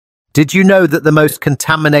Did you know that the most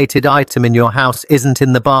contaminated item in your house isn't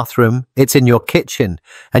in the bathroom, it's in your kitchen,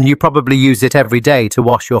 and you probably use it every day to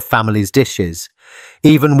wash your family's dishes?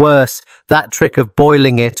 Even worse, that trick of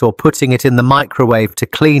boiling it or putting it in the microwave to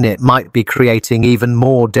clean it might be creating even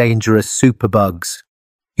more dangerous superbugs.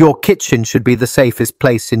 Your kitchen should be the safest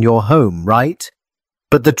place in your home, right?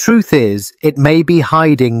 But the truth is, it may be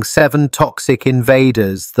hiding 7 toxic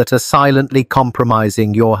invaders that are silently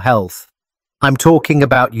compromising your health. I'm talking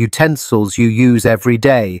about utensils you use every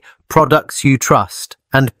day, products you trust,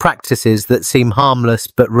 and practices that seem harmless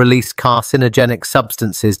but release carcinogenic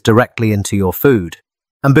substances directly into your food.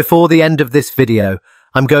 And before the end of this video,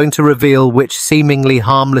 I'm going to reveal which seemingly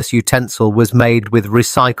harmless utensil was made with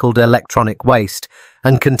recycled electronic waste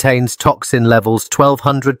and contains toxin levels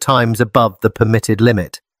 1,200 times above the permitted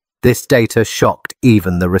limit. This data shocked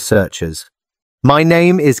even the researchers. My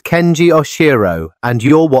name is Kenji Oshiro, and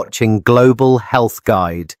you're watching Global Health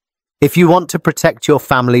Guide. If you want to protect your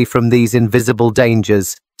family from these invisible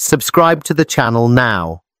dangers, subscribe to the channel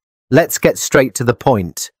now. Let's get straight to the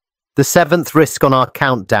point. The 7th risk on our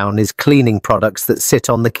countdown is cleaning products that sit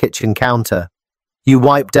on the kitchen counter. You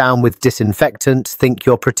wipe down with disinfectant, think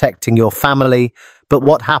you're protecting your family, but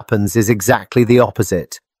what happens is exactly the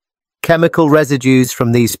opposite. Chemical residues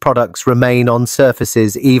from these products remain on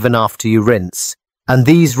surfaces even after you rinse, and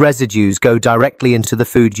these residues go directly into the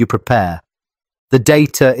food you prepare. The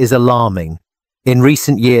data is alarming. In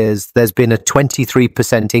recent years, there's been a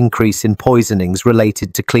 23% increase in poisonings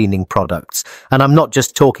related to cleaning products, and I'm not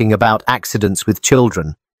just talking about accidents with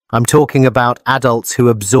children. I'm talking about adults who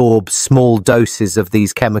absorb small doses of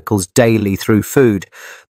these chemicals daily through food.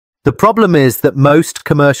 The problem is that most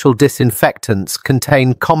commercial disinfectants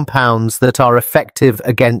contain compounds that are effective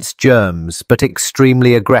against germs but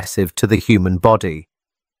extremely aggressive to the human body.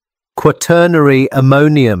 Quaternary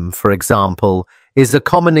ammonium, for example, is a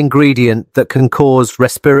common ingredient that can cause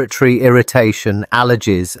respiratory irritation,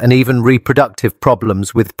 allergies, and even reproductive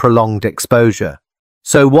problems with prolonged exposure.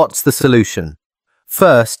 So what's the solution?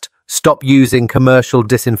 First, stop using commercial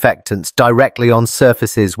disinfectants directly on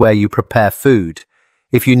surfaces where you prepare food.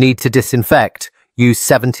 If you need to disinfect, use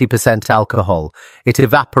 70% alcohol. It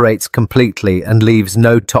evaporates completely and leaves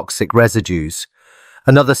no toxic residues.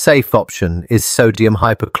 Another safe option is sodium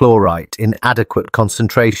hypochlorite in adequate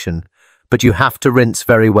concentration, but you have to rinse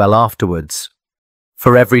very well afterwards.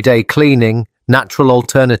 For everyday cleaning, natural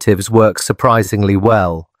alternatives work surprisingly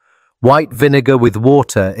well. White vinegar with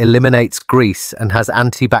water eliminates grease and has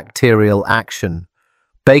antibacterial action.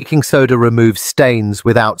 Baking soda removes stains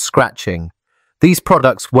without scratching. These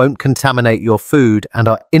products won't contaminate your food and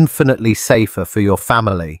are infinitely safer for your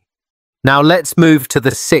family. Now let's move to the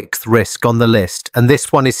 6th risk on the list, and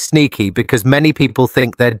this one is sneaky because many people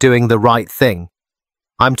think they're doing the right thing.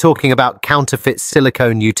 I'm talking about counterfeit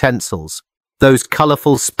silicone utensils, those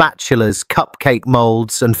colorful spatulas, cupcake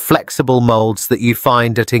molds, and flexible molds that you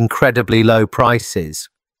find at incredibly low prices.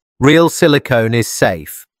 Real silicone is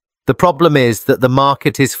safe. The problem is that the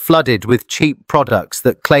market is flooded with cheap products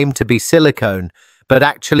that claim to be silicone, but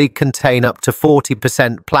actually contain up to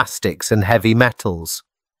 40% plastics and heavy metals.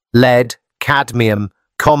 Lead, cadmium,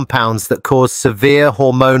 compounds that cause severe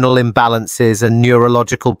hormonal imbalances and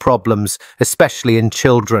neurological problems, especially in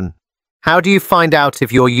children. How do you find out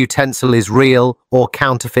if your utensil is real or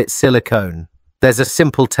counterfeit silicone? There's a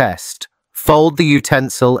simple test. Fold the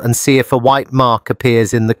utensil and see if a white mark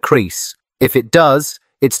appears in the crease. If it does,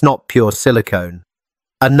 it's not pure silicone.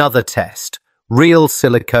 Another test. Real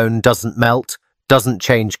silicone doesn't melt, doesn't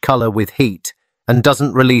change color with heat, and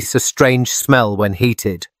doesn't release a strange smell when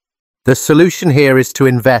heated. The solution here is to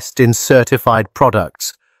invest in certified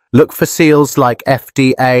products. Look for seals like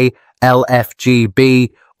FDA,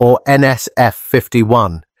 LFGB, or NSF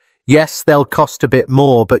 51. Yes, they'll cost a bit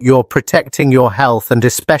more, but you're protecting your health and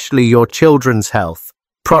especially your children's health.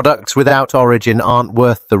 Products without origin aren't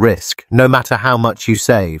worth the risk, no matter how much you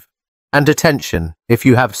save. And attention, if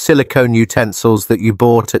you have silicone utensils that you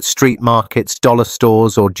bought at street markets, dollar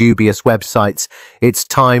stores, or dubious websites, it's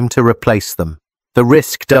time to replace them. The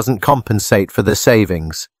risk doesn't compensate for the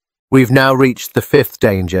savings. We've now reached the 5th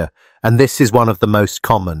danger, and this is one of the most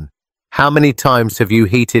common. How many times have you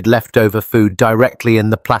heated leftover food directly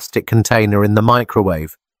in the plastic container in the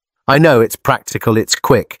microwave? I know it's practical, it's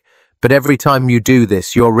quick, but every time you do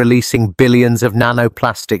this, you're releasing billions of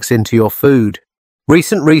nanoplastics into your food.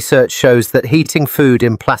 Recent research shows that heating food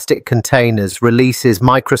in plastic containers releases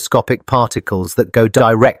microscopic particles that go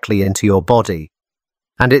directly into your body.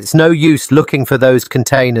 And it's no use looking for those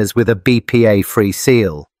containers with a BPA-free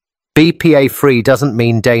seal. BPA-free doesn't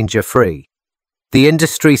mean danger-free. The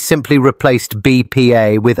industry simply replaced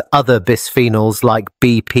BPA with other bisphenols like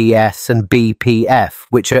BPS and BPF,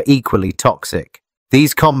 which are equally toxic.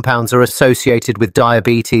 These compounds are associated with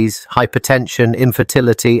diabetes, hypertension,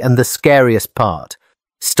 infertility, and the scariest part.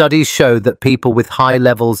 Studies show that people with high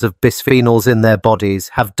levels of bisphenols in their bodies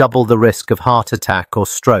have double the risk of heart attack or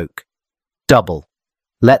stroke. Double.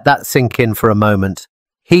 Let that sink in for a moment.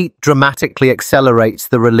 Heat dramatically accelerates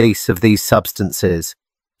the release of these substances.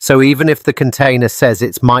 So even if the container says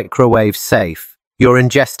it's microwave safe, you're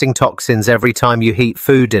ingesting toxins every time you heat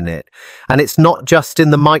food in it. And it's not just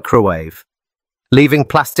in the microwave. Leaving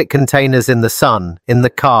plastic containers in the sun, in the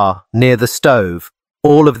car, near the stove,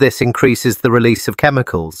 all of this increases the release of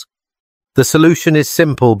chemicals. The solution is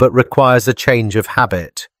simple but requires a change of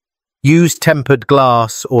habit. Use tempered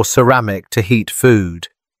glass or ceramic to heat food.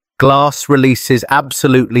 Glass releases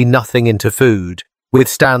absolutely nothing into food,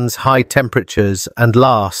 withstands high temperatures and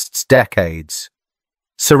lasts decades.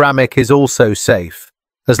 Ceramic is also safe,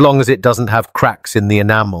 as long as it doesn't have cracks in the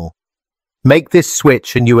enamel. Make this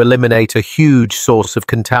switch and you eliminate a huge source of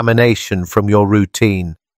contamination from your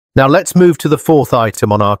routine. Now let's move to the fourth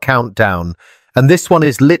item on our countdown, and this one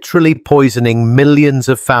is literally poisoning millions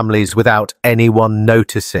of families without anyone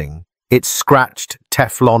noticing. It's scratched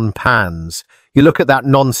Teflon pans. You look at that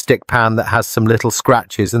non-stick pan that has some little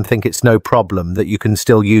scratches and think it's no problem, that you can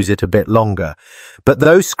still use it a bit longer. But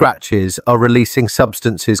those scratches are releasing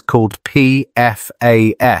substances called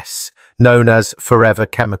PFAS, known as forever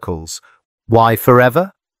chemicals. Why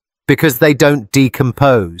forever? Because they don't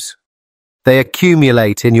decompose. They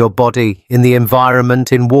accumulate in your body, in the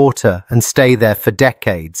environment, in water, and stay there for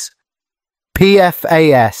decades.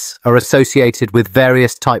 PFAS are associated with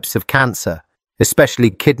various types of cancer, especially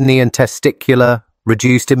kidney and testicular,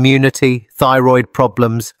 reduced immunity, thyroid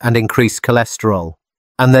problems, and increased cholesterol.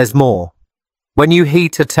 And there's more. When you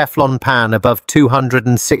heat a Teflon pan above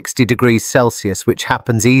 260 degrees Celsius, which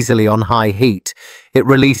happens easily on high heat, it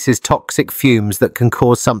releases toxic fumes that can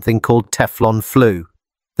cause something called Teflon flu.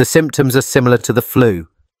 The symptoms are similar to the flu: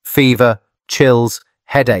 fever, chills,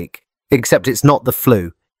 headache, except it's not the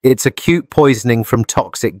flu. It's acute poisoning from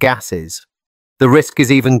toxic gases. The risk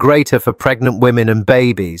is even greater for pregnant women and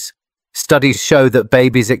babies. Studies show that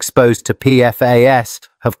babies exposed to PFAS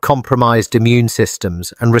have compromised immune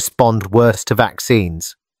systems and respond worse to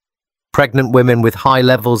vaccines. Pregnant women with high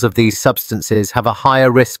levels of these substances have a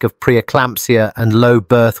higher risk of preeclampsia and low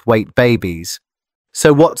birth weight babies.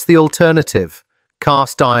 So what's the alternative?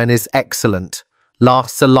 Cast iron is excellent,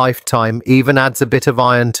 lasts a lifetime, even adds a bit of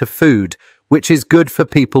iron to food, which is good for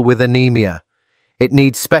people with anemia. It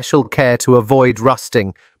needs special care to avoid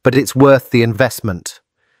rusting, but it's worth the investment.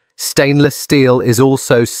 Stainless steel is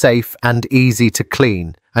also safe and easy to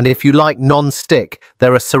clean, and if you like non-stick,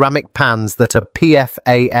 there are ceramic pans that are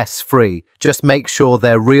PFAS-free. Just make sure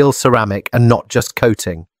they're real ceramic and not just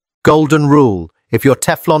coating. Golden rule: if your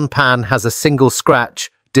Teflon pan has a single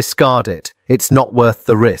scratch, discard it. It's not worth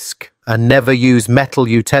the risk. And never use metal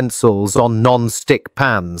utensils on non-stick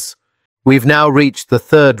pans. We've now reached the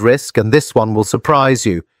third risk, and this one will surprise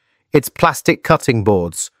you. It's plastic cutting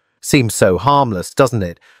boards. Seems so harmless, doesn't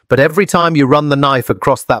it? But every time you run the knife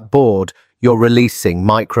across that board, you're releasing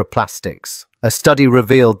microplastics. A study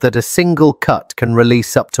revealed that a single cut can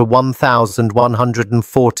release up to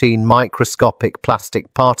 1,114 microscopic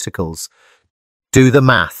plastic particles. Do the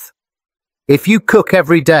math. If you cook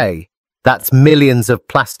every day, that's millions of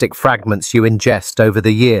plastic fragments you ingest over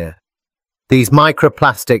the year. These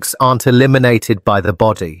microplastics aren't eliminated by the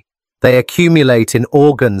body. They accumulate in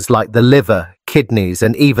organs like the liver, kidneys,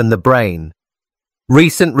 and even the brain.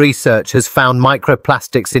 Recent research has found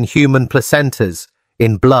microplastics in human placentas,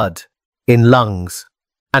 in blood, in lungs.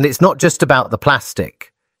 And it's not just about the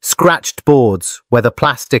plastic. Scratched boards, whether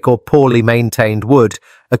plastic or poorly maintained wood,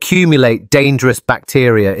 accumulate dangerous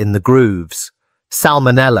bacteria in the grooves.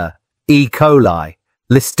 Salmonella, E. coli,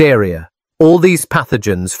 listeria. All these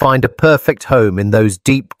pathogens find a perfect home in those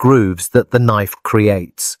deep grooves that the knife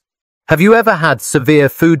creates. Have you ever had severe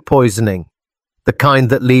food poisoning? The kind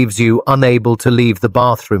that leaves you unable to leave the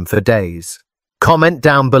bathroom for days? Comment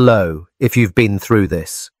down below if you've been through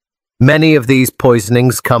this. Many of these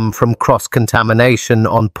poisonings come from cross-contamination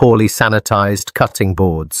on poorly sanitized cutting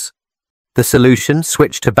boards. The solution: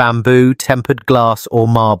 switch to bamboo, tempered glass, or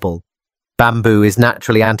marble. Bamboo is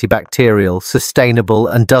naturally antibacterial, sustainable,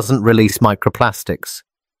 and doesn't release microplastics.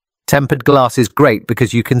 Tempered glass is great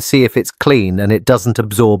because you can see if it's clean and it doesn't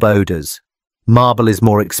absorb odors. Marble is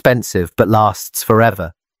more expensive but lasts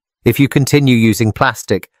forever. If you continue using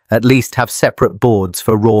plastic, at least have separate boards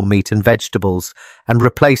for raw meat and vegetables and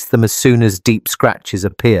replace them as soon as deep scratches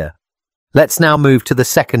appear. Let's now move to the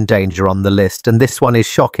second danger on the list, and this one is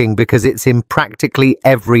shocking because it's in practically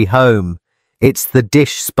every home. It's the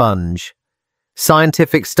dish sponge.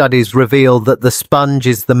 Scientific studies reveal that the sponge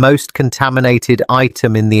is the most contaminated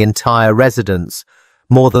item in the entire residence.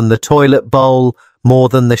 More than the toilet bowl, more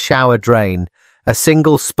than the shower drain. A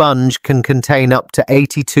single sponge can contain up to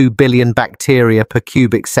 82 billion bacteria per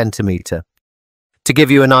cubic centimetre. To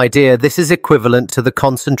give you an idea, this is equivalent to the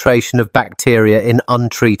concentration of bacteria in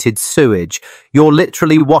untreated sewage. You're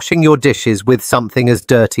literally washing your dishes with something as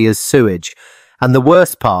dirty as sewage. And the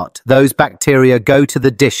worst part, those bacteria go to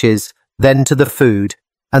the dishes, then to the food,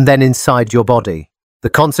 and then inside your body.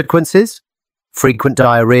 The consequences? Frequent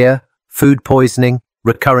diarrhea, food poisoning,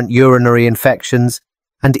 recurrent urinary infections,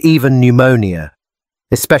 and even pneumonia.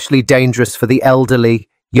 Especially dangerous for the elderly,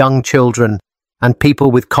 young children, and people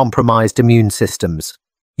with compromised immune systems.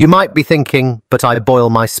 You might be thinking, but I boil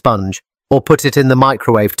my sponge, or put it in the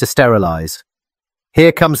microwave to sterilize.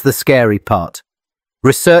 Here comes the scary part.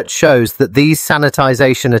 Research shows that these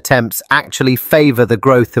sanitization attempts actually favor the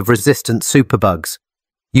growth of resistant superbugs.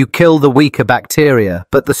 You kill the weaker bacteria,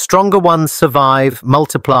 but the stronger ones survive,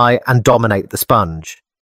 multiply, and dominate the sponge.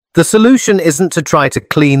 The solution isn't to try to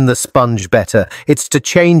clean the sponge better, it's to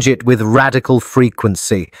change it with radical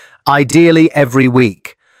frequency, ideally every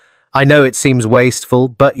week. I know it seems wasteful,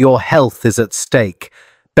 but your health is at stake.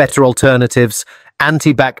 Better alternatives: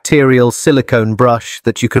 antibacterial silicone brush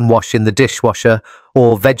that you can wash in the dishwasher,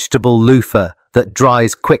 or vegetable loofah that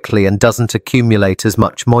dries quickly and doesn't accumulate as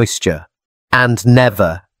much moisture. And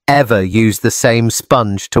never, ever use the same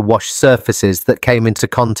sponge to wash surfaces that came into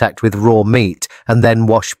contact with raw meat and then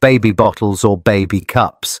wash baby bottles or baby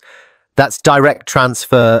cups. That's direct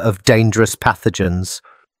transfer of dangerous pathogens.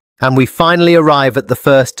 And we finally arrive at the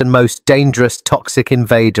first and most dangerous toxic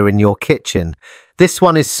invader in your kitchen. This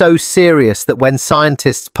one is so serious that when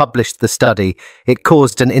scientists published the study, it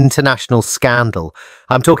caused an international scandal.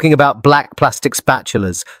 I'm talking about black plastic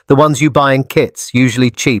spatulas, the ones you buy in kits,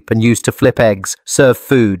 usually cheap and used to flip eggs, serve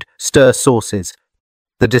food, stir sauces.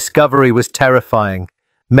 The discovery was terrifying.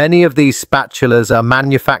 Many of these spatulas are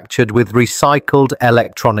manufactured with recycled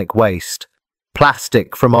electronic waste.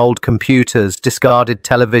 Plastic from old computers, discarded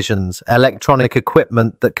televisions, electronic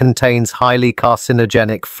equipment that contains highly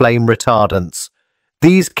carcinogenic flame retardants.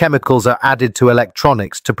 These chemicals are added to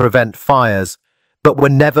electronics to prevent fires, but were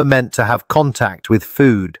never meant to have contact with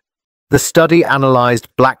food. The study analyzed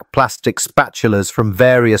black plastic spatulas from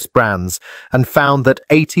various brands and found that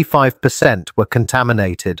 85% were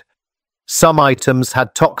contaminated. Some items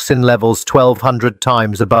had toxin levels 1,200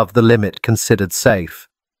 times above the limit considered safe.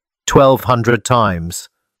 1,200 times.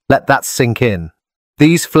 Let that sink in.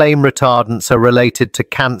 These flame retardants are related to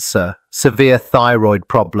cancer, severe thyroid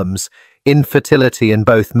problems, infertility in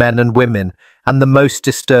both men and women, and the most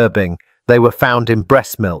disturbing, they were found in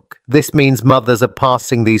breast milk. This means mothers are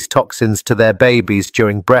passing these toxins to their babies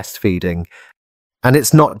during breastfeeding. And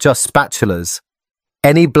it's not just spatulas.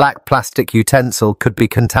 Any black plastic utensil could be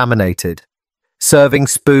contaminated. Serving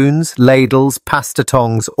spoons, ladles, pasta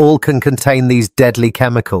tongs all can contain these deadly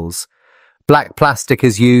chemicals. Black plastic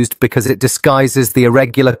is used because it disguises the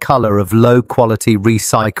irregular color of low-quality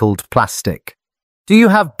recycled plastic. Do you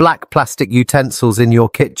have black plastic utensils in your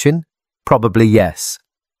kitchen? Probably yes.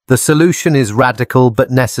 The solution is radical but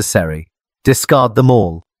necessary. Discard them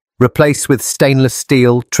all. Replace with stainless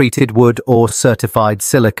steel, treated wood, or certified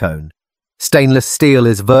silicone. Stainless steel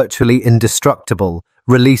is virtually indestructible,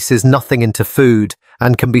 releases nothing into food,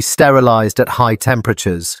 and can be sterilized at high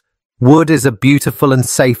temperatures. Wood is a beautiful and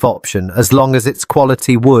safe option as long as it's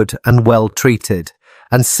quality wood and well treated.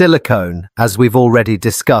 And silicone, as we've already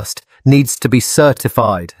discussed, needs to be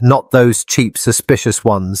certified, not those cheap, suspicious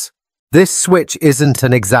ones. This switch isn't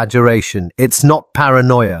an exaggeration, it's not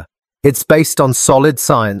paranoia. It's based on solid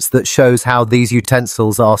science that shows how these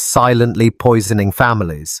utensils are silently poisoning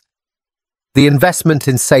families. The investment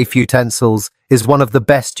in safe utensils is one of the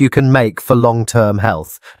best you can make for long-term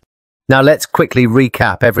health. Now let's quickly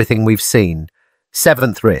recap everything we've seen.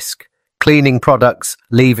 Seventh risk: cleaning products,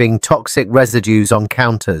 leaving toxic residues on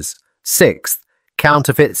counters. Sixth,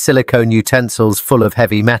 counterfeit silicone utensils full of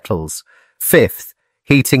heavy metals. Fifth,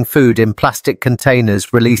 heating food in plastic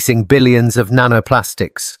containers releasing billions of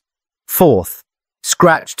nanoplastics. Fourth,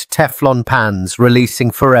 scratched Teflon pans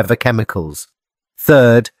releasing forever chemicals.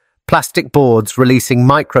 Third, plastic boards releasing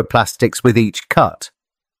microplastics with each cut.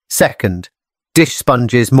 Second, dish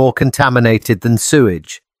sponges more contaminated than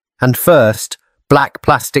sewage. And first, black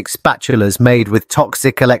plastic spatulas made with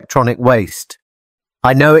toxic electronic waste.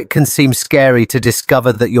 I know it can seem scary to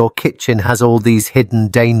discover that your kitchen has all these hidden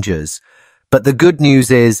dangers, but the good news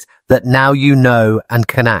is that now you know and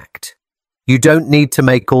can act. You don't need to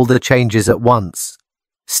make all the changes at once.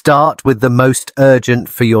 Start with the most urgent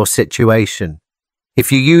for your situation.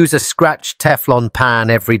 If you use a scratched Teflon pan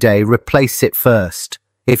every day, replace it first.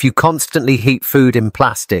 If you constantly heat food in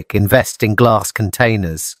plastic, invest in glass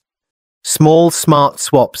containers. Small, smart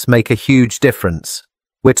swaps make a huge difference.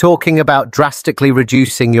 We're talking about drastically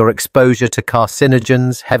reducing your exposure to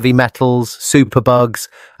carcinogens, heavy metals, superbugs,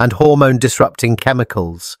 and hormone-disrupting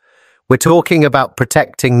chemicals. We're talking about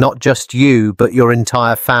protecting not just you, but your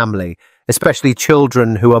entire family, especially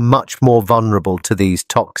children who are much more vulnerable to these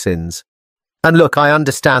toxins. And look, I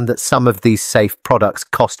understand that some of these safe products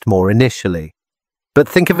cost more initially. But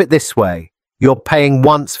think of it this way, you're paying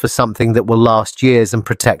once for something that will last years and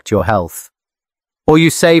protect your health. Or you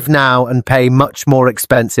save now and pay much more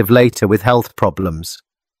expensive later with health problems.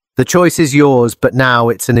 The choice is yours, but now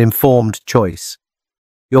it's an informed choice.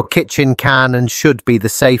 Your kitchen can and should be the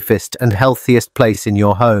safest and healthiest place in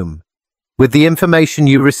your home. With the information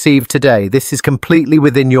you received today, this is completely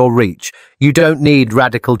within your reach. You don't need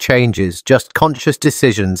radical changes, just conscious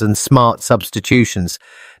decisions and smart substitutions.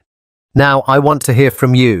 Now, I want to hear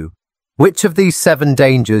from you. Which of these 7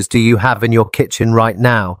 dangers do you have in your kitchen right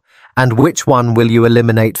now, and which one will you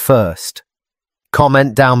eliminate first?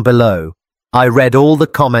 Comment down below. I read all the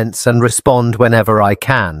comments and respond whenever I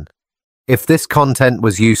can. If this content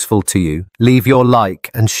was useful to you, leave your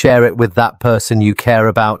like and share it with that person you care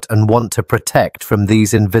about and want to protect from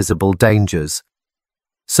these invisible dangers.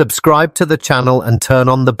 Subscribe to the channel and turn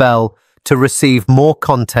on the bell to receive more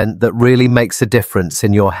content that really makes a difference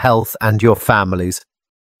in your health and your families.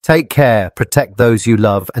 Take care, protect those you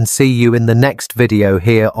love, and see you in the next video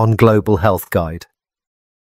here on Global Health Guide.